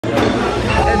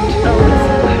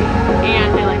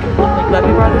and they like let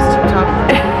me borrow this tube top.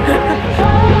 We're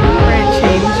gonna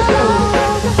change.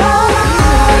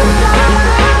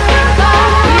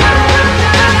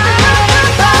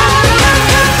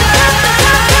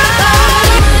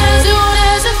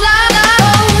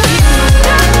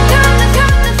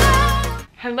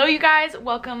 Hello you guys,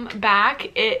 welcome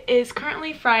back. It is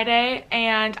currently Friday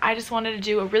and I just wanted to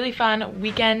do a really fun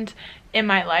weekend in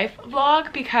my life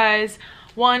vlog because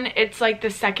one, it's like the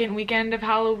second weekend of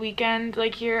Halloween weekend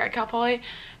like here at Cal Poly,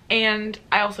 and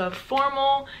I also have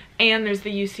formal and there's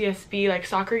the UCSB like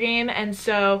soccer game, and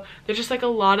so there's just like a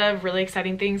lot of really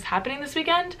exciting things happening this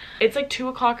weekend. It's like 2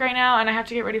 o'clock right now and I have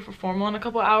to get ready for formal in a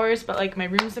couple hours, but like my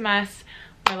room's a mess.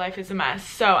 My life is a mess,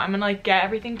 so I'm gonna like get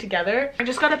everything together. I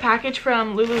just got a package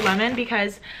from Lululemon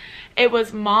because it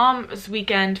was mom's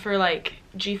weekend for like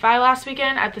G-Fi last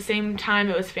weekend. At the same time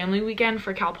it was family weekend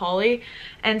for Cal Poly,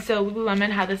 and so Lululemon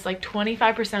had this like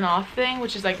 25% off thing,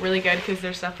 which is like really good because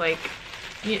there's stuff like,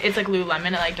 it's like Lululemon,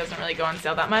 it like doesn't really go on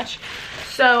sale that much.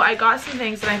 So I got some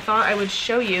things that I thought I would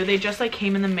show you. They just like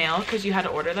came in the mail because you had to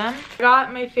order them. I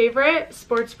got my favorite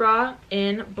sports bra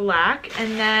in black,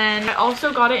 and then I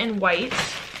also got it in white.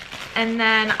 And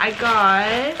then I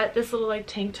got this little like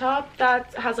tank top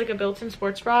that has like a built-in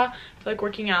sports bra for like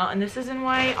working out, and this is in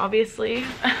white obviously.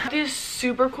 These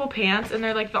super cool pants, and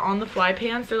they're like the on-the-fly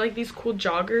pants. They're like these cool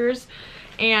joggers,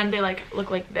 and they like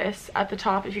look like this at the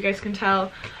top, if you guys can tell.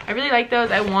 I really like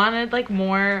those. I wanted like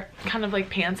more kind of like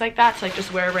pants like that to like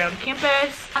just wear around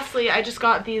campus. Lastly, I just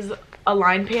got these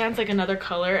Align pants, like another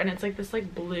color, and it's like this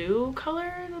like blue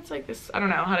color that's like this, I don't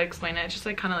know how to explain it. It's just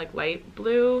like kind of like light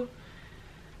blue,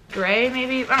 gray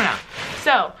maybe, I don't know.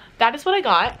 So that is what I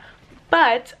got,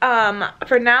 but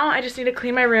for now I just need to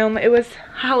clean my room. It was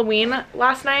Halloween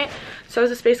last night, so I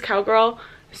was a space cowgirl,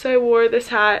 so I wore this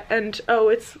hat, and oh,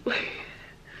 it's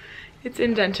it's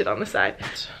indented on the side.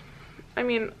 I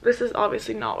mean, this is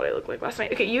obviously not what I looked like last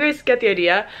night. Okay, you guys get the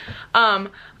idea.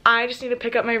 I just need to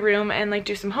pick up my room and like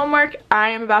do some homework. I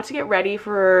am about to get ready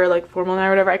for like formal night or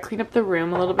whatever. I cleaned up the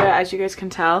room a little bit, as you guys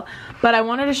can tell, but I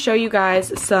wanted to show you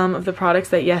guys some of the products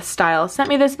that Yes Style sent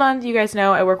me this month. You guys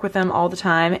know I work with them all the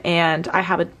time, and I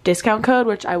have a discount code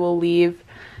which I will leave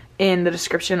in the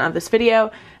description of this video,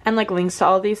 and like links to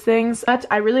all of these things. But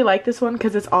I really like this one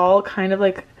because it's all kind of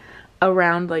like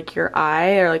around like your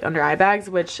eye or like under eye bags,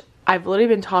 which I've literally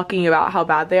been talking about how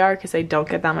bad they are because I don't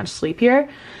get that much sleep here.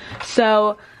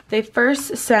 So they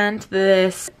first sent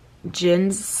this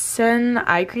Ginseng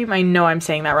Eye Cream. I know I'm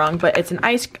saying that wrong, but it's an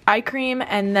eye cream.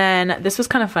 And then this was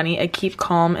kind of funny, a Keep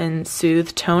Calm and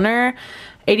Soothe toner,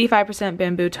 85%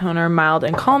 bamboo toner, mild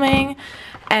and calming.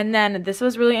 And then this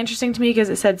was really interesting to me because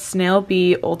it said Snail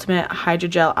Bee Ultimate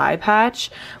Hydrogel Eye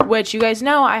Patch, which you guys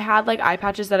know I had like eye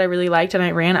patches that I really liked and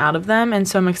I ran out of them, and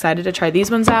so I'm excited to try these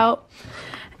ones out.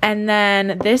 And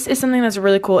then this is something that's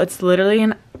really cool. It's literally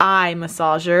an eye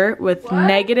massager with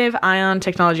negative ion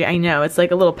technology. I know, it's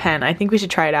like a little pen. I think we should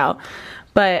try it out.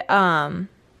 But I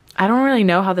don't really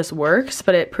know how this works,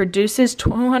 but it produces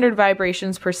 200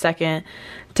 vibrations per second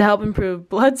to help improve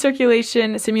blood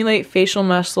circulation, simulate facial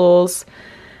muscles,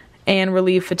 and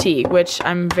relieve fatigue, which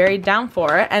I'm very down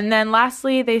for. And then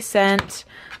lastly, they sent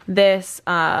this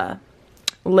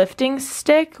lifting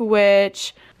stick,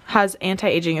 which has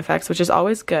anti-aging effects, which is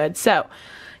always good. So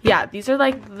yeah, these are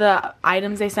like the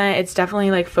items they sent. It's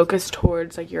definitely like focused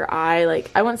towards like your eye,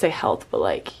 like I wouldn't say health, but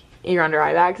like your under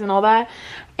eye bags and all that.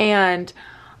 And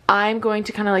I'm going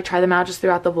to kind of like try them out just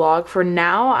throughout the vlog. For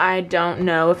now, I don't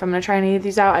know if I'm gonna try any of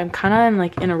these out. I'm kind of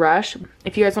like in a rush.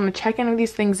 If you guys want to check any of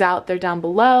these things out, they're down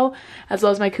below, as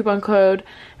well as my coupon code.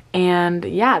 And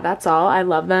yeah, that's all. I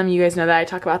love them. You guys know that I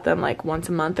talk about them like once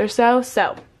a month or so.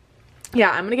 So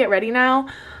yeah, I'm gonna get ready now,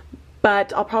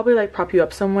 but I'll probably like prop you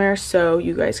up somewhere so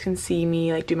you guys can see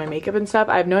me like do my makeup and stuff.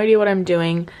 I have no idea what I'm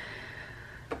doing.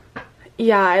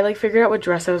 Yeah, I like figured out what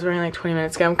dress I was wearing like 20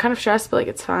 minutes ago. I'm kind of stressed, but like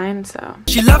it's fine, so.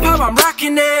 She love how I'm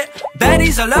rocking it.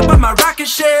 Betty's all up on my rocket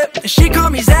ship. And she call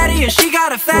me Zaddy, and she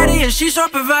got a fatty, and she's so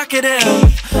provocative.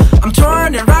 I'm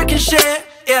touring and rocking shit.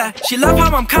 Yeah, she love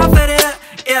how I'm confident.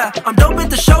 Yeah, I'm dope at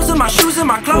the shows, and my shoes and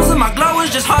my clothes and my glow is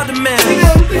just hard to miss.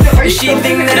 She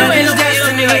think that it's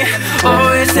destiny.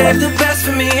 Always save the best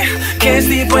for me. Can't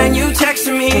sleep when you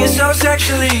texting me so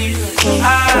sexually.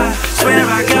 I swear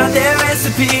I got that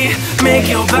recipe. Make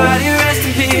your body rest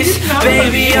in peace.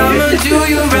 Baby, I'ma do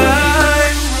you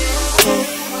right.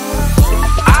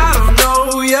 I don't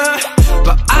know ya,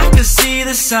 but I can see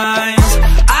the signs.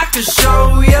 I can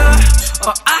show ya,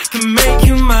 or I can make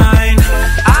you mine.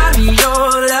 I need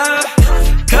your love,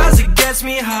 cause it gets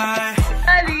me high.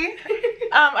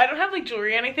 I don't have like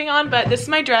jewelry or anything on, but this is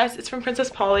my dress. It's from Princess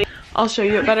Polly. I'll show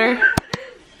you it better.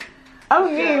 Oh,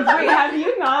 me. Wait, have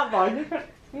you not vlogged in front?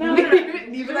 No.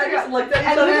 Even I got looked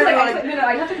at each other like, no,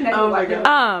 I have to connect. Oh my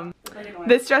god.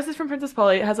 This dress is from Princess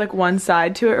Polly. It has like one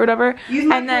side to it or whatever. Use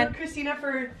my and then Kristina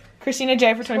for Kristina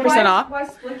J for 20% off. Why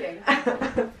splitting?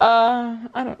 I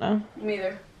don't know. Me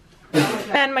either.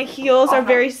 And my heels are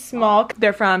very small.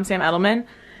 They're from Sam Edelman.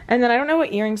 And then I don't know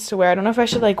what earrings to wear. I don't know if I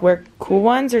should like wear cool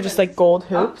ones or just like gold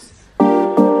hoops.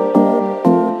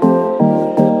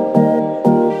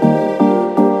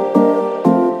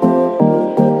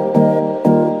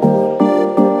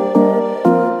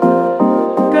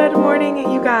 Good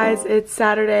morning, you guys. It's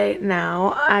Saturday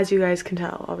now, as you guys can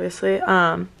tell, obviously.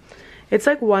 It's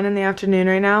like 1 in the afternoon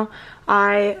right now.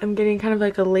 I am getting kind of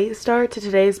like a late start to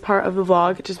today's part of the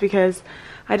vlog just because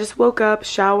I just woke up,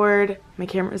 showered. My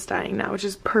camera is dying now, which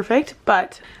is perfect,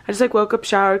 but I just like woke up,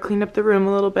 showered, cleaned up the room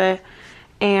a little bit,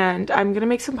 and I'm gonna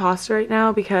make some pasta right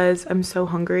now because I'm so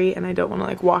hungry and I don't want to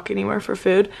like walk anywhere for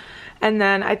food. And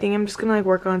then I think I'm just gonna like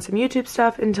work on some YouTube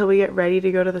stuff until we get ready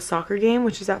to go to the soccer game,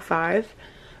 which is at 5.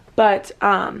 But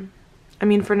I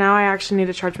mean, for now I actually need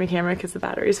to charge my camera because the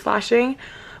battery is flashing.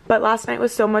 But last night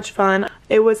was so much fun.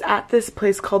 It was at this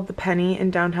place called The Penny in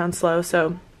downtown Slow.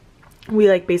 So we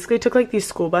like basically took like these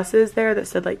school buses there that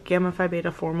said like Gamma Phi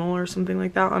Beta Formal or something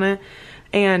like that on it.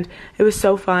 And it was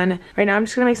so fun. Right now I'm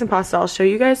just gonna make some pasta. I'll show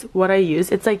you guys what I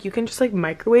use. It's like you can just like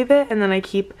microwave it, and then I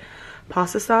keep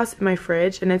pasta sauce in my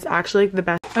fridge, and it's actually like the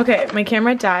best. Okay, my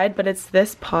camera died, but it's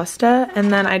this pasta,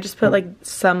 and then I just put like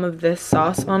some of this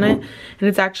sauce on it, and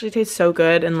it actually tastes so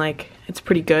good, and like it's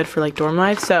pretty good for like dorm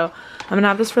life. So I'm gonna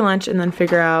have this for lunch and then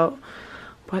figure out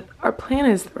what our plan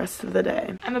is the rest of the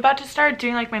day. I'm about to start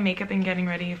doing like my makeup and getting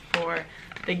ready for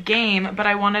the game, but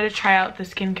I wanted to try out the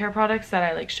skincare products that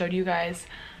I like showed you guys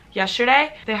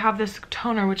yesterday. They have this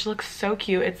toner which looks so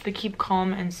cute. It's the Keep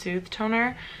Calm and Soothe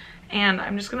toner, and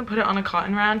I'm just gonna put it on a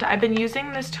cotton round. I've been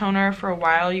using this toner for a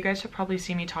while. You guys have probably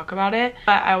seen me talk about it,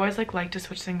 but I always like to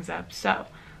switch things up. So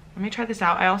let me try this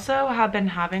out. I also have been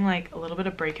having like a little bit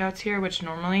of breakouts here, which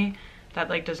normally that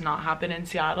like does not happen in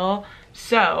Seattle.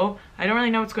 So I don't really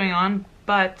know what's going on,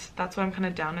 but that's why I'm kind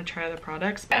of down to try other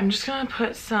products. I'm just gonna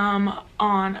put some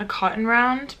on a cotton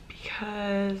round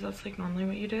because that's like normally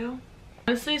what you do.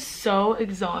 Honestly, so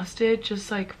exhausted just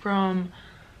like from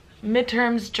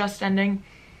midterms just ending.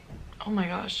 Oh my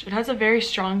gosh, it has a very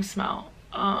strong smell.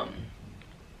 But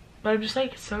I'm just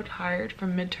like so tired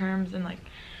from midterms and like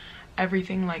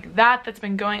everything like that's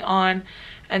been going on,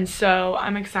 and so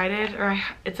I'm excited, or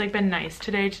it's like been nice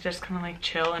today to just kind of like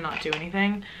chill and not do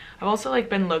anything. I've also like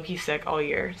been low-key sick all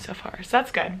year so far, so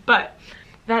that's good. But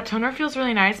that toner feels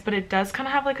really nice, but it does kind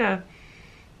of have like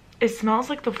it smells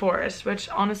like the forest, which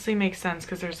honestly makes sense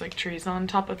because there's like trees on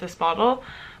top of this bottle.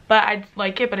 But I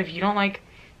like it, but if you don't like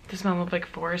the smell of like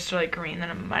forest or like green, then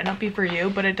it might not be for you.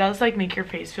 But it does like make your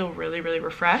face feel really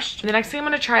refreshed. The next thing I'm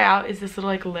gonna try out is this little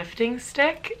like lifting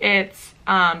stick. It's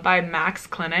by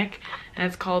MAXCLINIC, and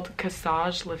it's called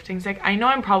Cassage lifting stick. I know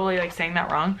I'm probably like saying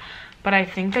that wrong, but I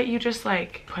think that you just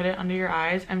like put it under your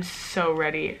eyes. I'm so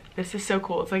ready. This is so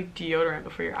cool. It's like deodorant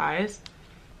before your eyes.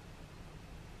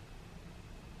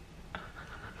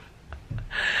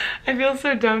 I feel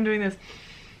so dumb doing this.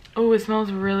 Oh, it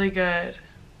smells really good.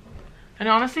 And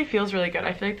it honestly feels really good.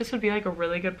 I feel like this would be like a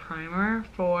really good primer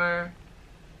for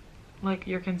like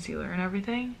your concealer and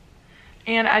everything.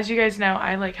 And as you guys know,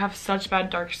 I like have such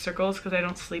bad dark circles because I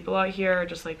don't sleep a lot here, or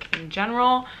just like in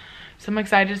general. So I'm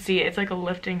excited to see it. It's like a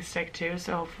lifting stick too,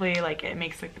 so hopefully like it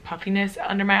makes like the puffiness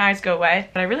under my eyes go away.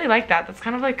 But I really like that. That's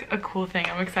kind of like a cool thing.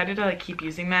 I'm excited to like keep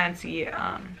using that and see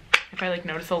if I like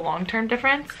notice a long-term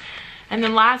difference. And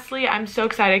then lastly, I'm so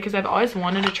excited because I've always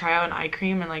wanted to try out an eye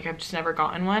cream, and like I've just never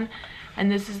gotten one. And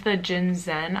this is the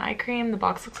Ginseng Eye Cream. The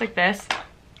box looks like this,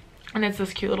 and it's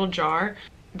this cute little jar.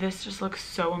 This just looks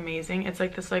so amazing. It's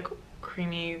like this like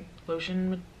creamy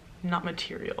lotion, not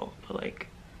material, but like,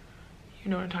 you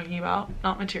know what I'm talking about.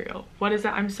 Not material. What is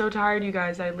that? I'm so tired, you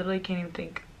guys. I literally can't even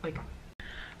think. Like,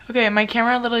 okay, my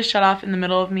camera literally shut off in the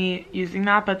middle of me using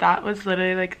that, but that was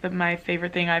literally like my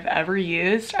favorite thing I've ever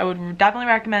used. I would definitely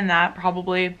recommend that,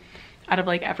 probably out of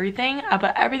like everything.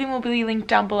 But everything will be linked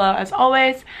down below as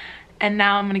always. And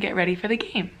now I'm gonna get ready for the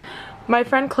game. My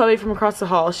friend Chloe from across the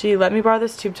hall, she let me borrow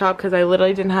this tube top because I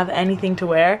literally didn't have anything to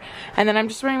wear. And then I'm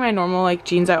just wearing my normal like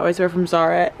jeans I always wear from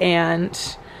Zara, and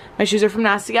my shoes are from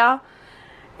Nasty Gal.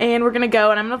 And we're gonna go,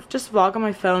 and I'm gonna just vlog on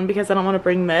my phone because I don't want to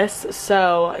bring this.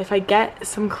 So if I get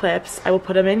some clips, I will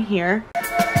put them in here.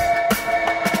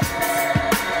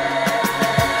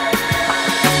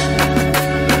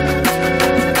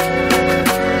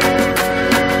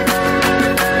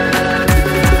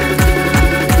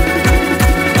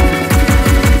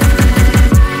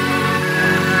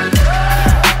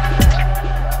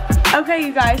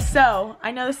 so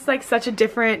I know this is like such a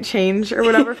different change or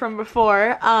whatever from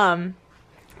before.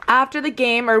 After the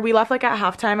game, or we left like at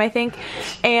halftime I think,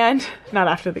 and not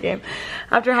after the game,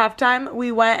 after halftime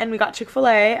we went and we got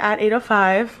Chick-fil-A at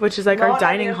 805, which is like our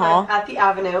dining hall. At the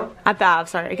Avenue. At the Ave,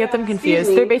 sorry, I get them confused.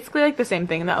 They're basically like the same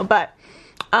thing though, but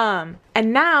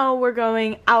and now we're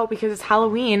going out because it's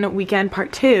Halloween weekend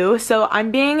part 2. So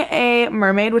I'm being a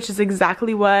mermaid, which is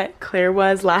exactly what Claire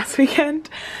was last weekend,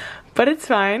 but it's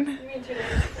fine.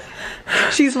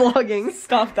 She's vlogging.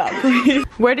 Stop that, please.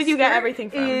 Where did you get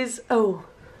everything from?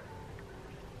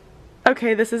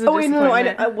 Okay, this is a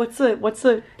disappointment. No, what's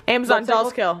the Amazon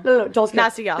Dolls Kill. No, Dolls Kill.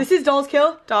 Nasty Gal. This is Dolls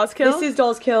Kill. Dolls Kill. This is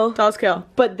Dolls Kill. Dolls Kill.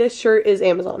 But this shirt is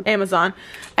Amazon. Amazon.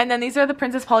 And then these are the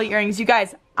Princess Polly earrings. You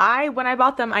guys, when I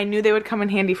bought them, I knew they would come in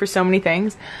handy for so many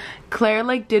things. Claire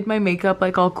like did my makeup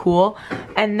like all cool,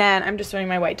 and then I'm just wearing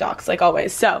my white docs like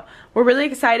always. So we're really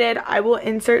excited. I will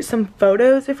insert some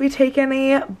photos if we take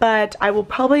any, but I will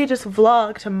probably just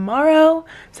vlog tomorrow.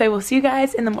 So I will see you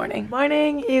guys in the morning.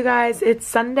 Morning, you guys. It's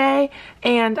Sunday,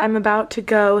 and I'm about to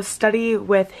go study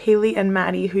with Haley and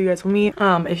Maddie, who you guys will meet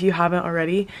if you haven't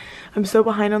already. I'm so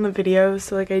behind on the videos,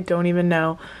 so like I don't even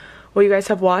know what you guys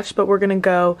have watched, but we're gonna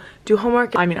go do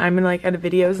homework. I mean, I'm gonna like edit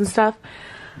videos and stuff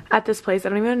at this place. I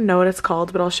don't even know what it's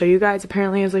called, but I'll show you guys.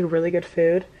 Apparently it's like really good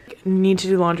food. Need to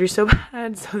do laundry so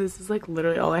bad, so this is like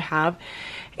literally all I have,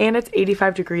 and it's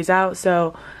 85 degrees out,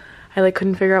 so I like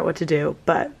couldn't figure out what to do,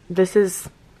 but this is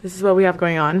what we have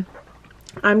going on.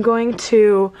 I'm going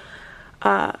to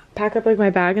pack up like my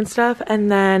bag and stuff and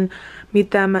then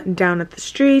meet them down at the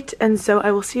street, and so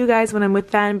I will see you guys when I'm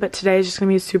with them. But today is just gonna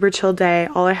be a super chill day.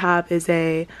 All I have is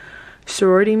a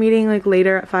sorority meeting like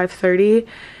later at 5:30,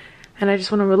 and I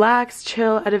just want to relax,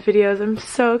 chill, edit videos. I'm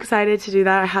so excited to do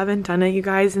that. I haven't done it, you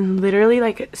guys, in literally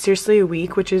like seriously a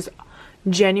week, which is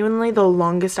genuinely the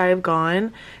longest I have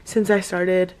gone since I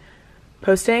started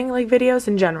posting like videos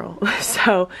in general.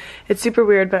 So it's super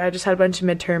weird, but I just had a bunch of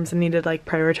midterms and needed like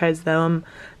prioritize them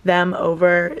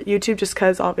over YouTube, just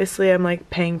because obviously I'm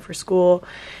like paying for school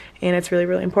and it's really,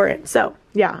 really important. So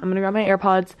yeah, I'm gonna grab my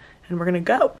AirPods and we're gonna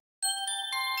go.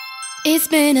 It's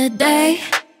been a day,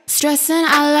 stressing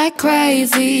out like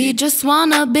crazy, just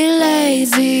wanna be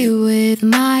lazy with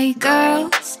my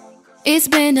girls. It's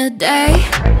been a day,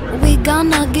 we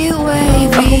gonna get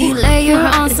wavy, layer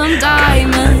on some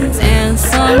diamonds and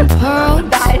some pearls.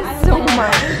 That is so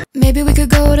much. Maybe we could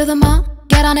go to the mall,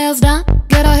 get our nails done,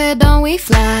 get our hair done, we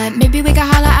fly. Maybe we could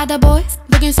holler at the boys,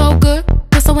 looking so good,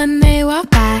 whistle when they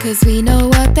walk by, cause we know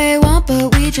what they want,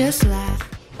 but we just laugh.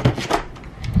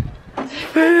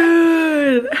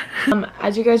 Food!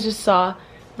 As you guys just saw,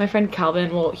 my friend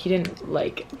Calvin, well,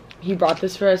 he brought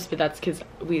this for us, but that's because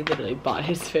we literally bought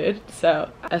his food. So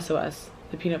SOS,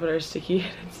 the peanut butter is sticky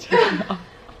and it's taking off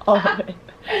all of it.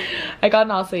 I got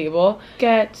an acai bowl.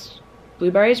 Get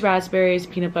blueberries, raspberries,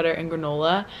 peanut butter, and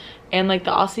granola. And like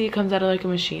the acai comes out of like a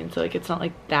machine, so like it's not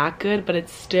like that good, but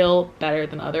it's still better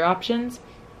than other options.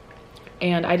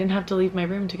 And I didn't have to leave my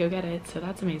room to go get it, so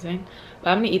that's amazing.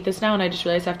 But I'm gonna eat this now, and I just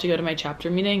realized I have to go to my chapter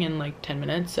meeting in like 10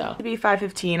 minutes, so. It'll be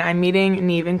 5:15. I'm meeting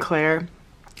Neve and Claire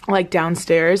like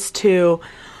downstairs to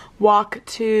walk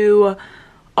to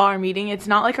our meeting. It's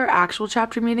not like our actual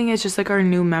chapter meeting, it's just like our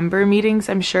new member meetings.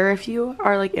 I'm sure if you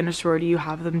are like in a sorority you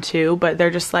have them too, but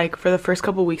they're just like for the first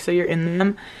couple weeks that you're in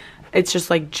them, it's just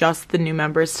like just the new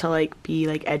members to like be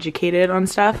like educated on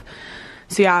stuff.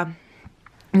 So yeah,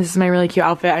 this is my really cute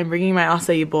outfit. I'm bringing my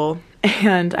acai bowl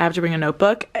and I have to bring a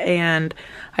notebook, and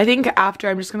I think after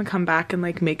I'm just gonna come back and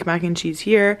like make mac and cheese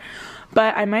here,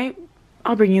 but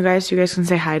I'll bring you guys so you guys can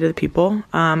say hi to the people.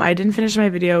 I didn't finish my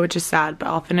video, which is sad, but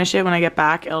I'll finish it when I get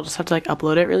back. I'll just have to like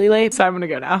upload it really late, so I'm gonna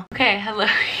go now. Okay, hello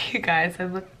you guys. I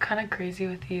look kind of crazy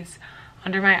with these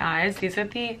under my eyes. These are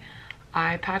the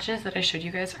eye patches that I showed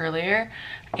you guys earlier,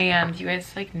 and you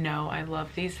guys like know I love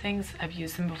these things. I've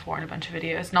used them before in a bunch of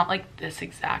videos, not like this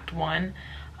exact one.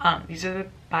 These are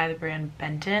by the brand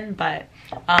Benton, but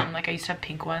like I used to have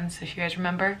pink ones if you guys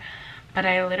remember. But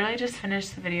I literally just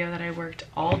finished the video that I worked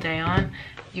all day on.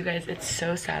 You guys, it's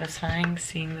so satisfying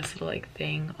seeing this little like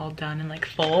thing all done and like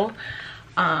full.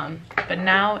 But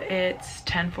now it's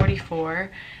 10:44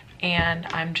 and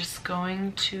I'm just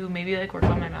going to maybe like work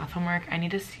on my math homework. I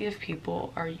need to see if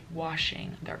people are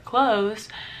washing their clothes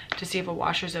to see if a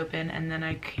washer's open, and then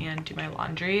I can do my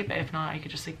laundry. But if not, I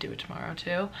could just like do it tomorrow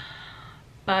too.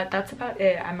 But that's about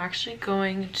it. I'm actually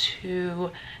going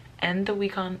to end the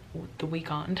week on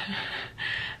I'm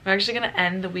actually gonna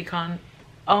end the week on.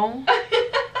 Oh,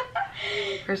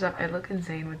 first off, I look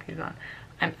insane with these on.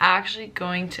 I'm actually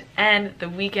going to end the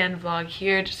weekend vlog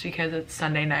here just because it's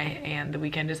Sunday night and the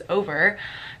weekend is over.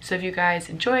 So if you guys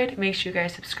enjoyed, make sure you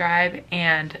guys subscribe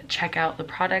and check out the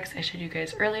products I showed you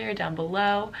guys earlier down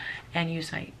below and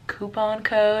use my coupon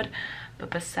code. But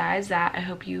besides that, I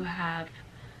hope you have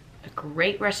a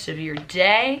great rest of your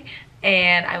day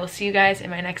and I will see you guys in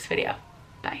my next video.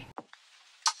 Bye.